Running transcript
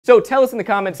So tell us in the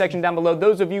comment section down below,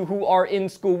 those of you who are in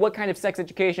school, what kind of sex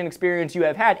education experience you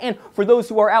have had, and for those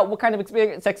who are out, what kind of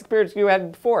sex experience you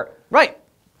had before. Right.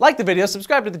 Like the video,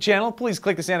 subscribe to the channel, please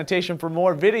click this annotation for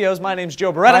more videos. My name's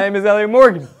Joe Beretta. My name is Elliot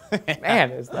Morgan.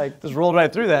 Man, it's like... Just rolled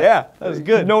right through that. Yeah. That was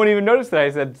good. No one even noticed that I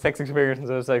said sex experience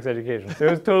instead of sex education. It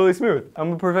was totally smooth.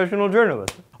 I'm a professional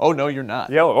journalist. Oh, no, you're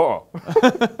not. Yo,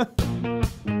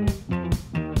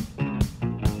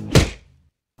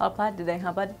 All plaid today,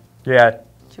 huh, bud? Yeah.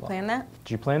 Did you plan that?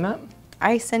 Did you plan that?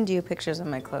 I send you pictures of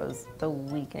my clothes the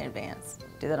week in advance.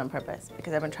 Do that on purpose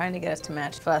because I've been trying to get us to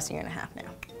match for the last year and a half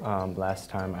now. Last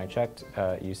time I checked,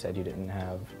 you said you didn't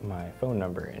have my phone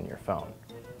number in your phone.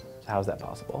 So how's that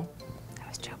possible? That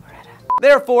was Joe Beretta.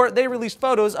 Therefore, they released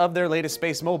photos of their latest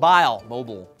space mobile.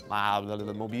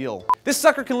 This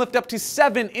sucker can lift up to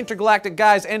 7 intergalactic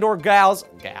guys and or gals.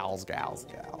 Gals.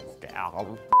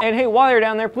 And hey, while you're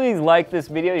down there, please like this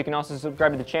video. You can also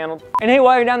subscribe to the channel. And hey,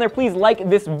 while you're down there, please like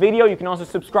this video. You can also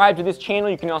subscribe to this channel.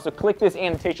 You can also click this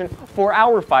annotation for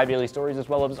our 5 daily stories, as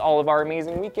well as all of our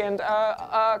amazing weekend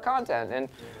content. And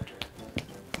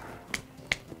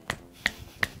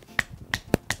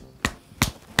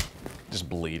Just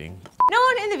bleeding. No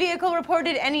one in the vehicle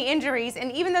reported any injuries,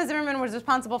 and even though Zimmerman was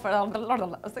responsible for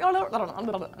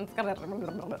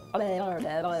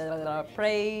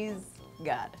praise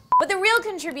God. But the real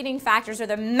contributing factors are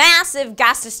the massive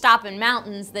Gastastoppen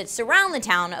mountains that surround the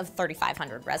town of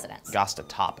 3,500 residents.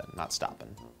 Gastastoppen, not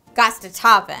stopping.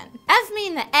 Gastastoppen. F me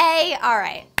in the A, all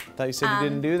right. I thought you said you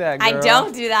didn't do that, girl. I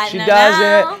don't do that, She no, does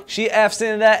no. it. She F's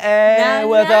in the A No,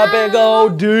 with a big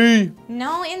old D.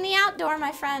 No, in the outdoor,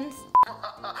 my friends.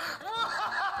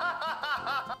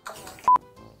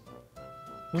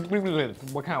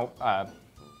 what kind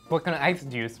of ice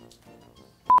do you use?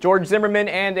 George Zimmerman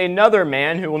and another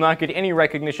man who will not get any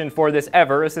recognition for this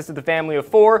ever assisted the family of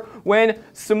 4 when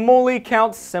Seminole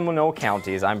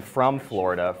counties. I'm from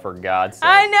Florida, for God's sake.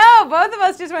 I know, both of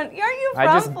us just went, aren't you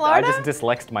from Florida? I just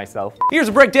dyslexed myself. Here's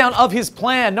a breakdown of his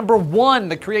plan. Number 1,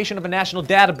 the creation of a national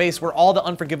database where all the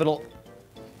unforgivable...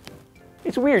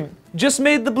 It's weird. Just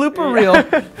made the blooper reel.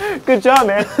 Good job,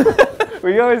 man.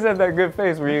 Well, you always have that good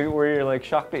face where you're like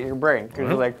shocked at your brain because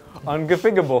you're like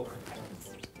unforgivable.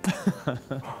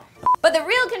 But the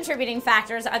real contributing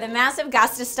factors are the massive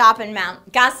Gastastoppen mountain.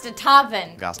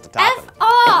 Gastastoppen.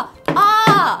 F-A.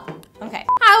 Okay.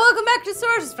 Hi, welcome back to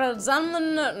SourceFed. This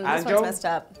one's messed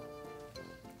up.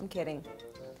 I'm kidding.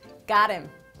 Got him.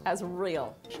 That's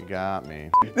real. She got me.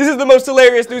 This is the most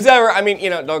hilarious news ever. I mean, you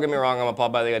know, don't get me wrong, I'm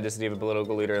appalled by the audacity of a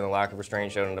political leader and the lack of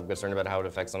restraint shown, and I'm concerned about how it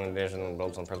affects on a nation and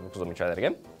builds on principles. Let me try that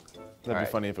again. That'd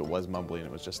be funny if it was mumbly and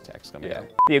it was just text coming out.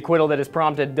 The acquittal that has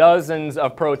prompted dozens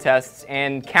of protests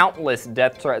and countless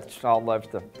death threats. I'll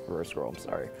left the first scroll, I'm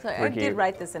sorry. Sorry, I did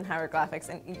write this in hieroglyphics,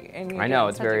 and I know,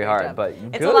 it's very hard, but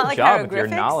it's good a lot like job with your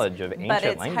knowledge of ancient but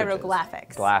it's languages.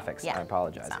 hieroglyphics. Graphics, Yeah. I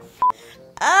apologize. So.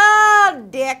 Oh,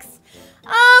 dicks.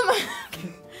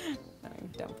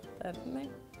 Don't put that in there.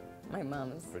 My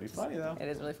mom's. Pretty funny though. It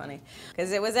is really funny.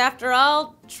 Because it was, after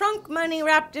all, trunk money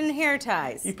wrapped in hair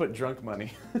ties. You put drunk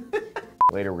money.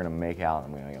 Later we're gonna make out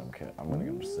and I'm gonna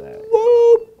get him sick.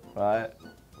 Whoop! But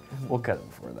we'll cut it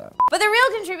before that. But the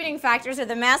real contributing factors are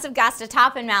the massive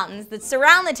Gastastoppen mountains that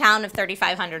surround the town of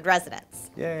 3,500 residents.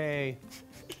 Yay.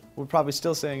 We're probably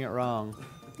still saying it wrong.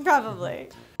 Probably.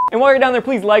 And while you're down there,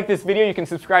 please like this video. You can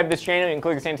subscribe to this channel. You can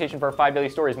click this annotation for our 5 daily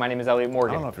stories. My name is Elliot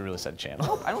Morgan. I don't know if you really said channel.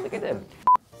 Nope, I don't think I did.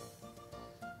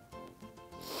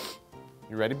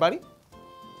 You ready, buddy?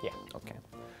 Yeah. Okay.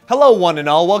 Hello, one and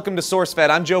all. Welcome to SourceFed.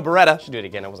 I'm Joe Beretta. Should do it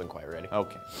again. I wasn't quite ready.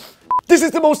 Okay. This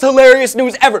is the most hilarious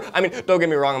news ever. I mean, don't get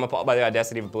me wrong. I'm appalled by the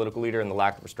audacity of a political leader and the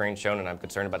lack of restraint shown, and I'm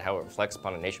concerned about how it reflects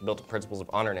upon a nation built on principles of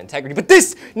honor and integrity. But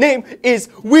this name is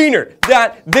Wiener.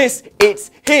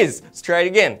 It's his. Let's try it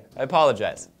again. I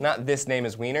apologize. Not this name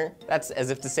is Wiener. That's as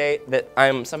if to say that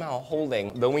I'm somehow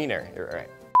holding the wiener. You're right.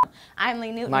 I'm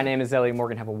Lee Newton. My name is Elliot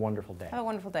Morgan. Have a wonderful day. Have a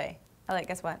wonderful day. Elliot,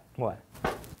 guess what? What?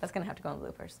 That's gonna have to go in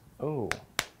bloopers. Oh,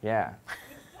 yeah.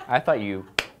 I thought you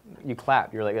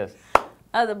clapped. You were like this.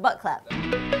 Oh, the butt clap.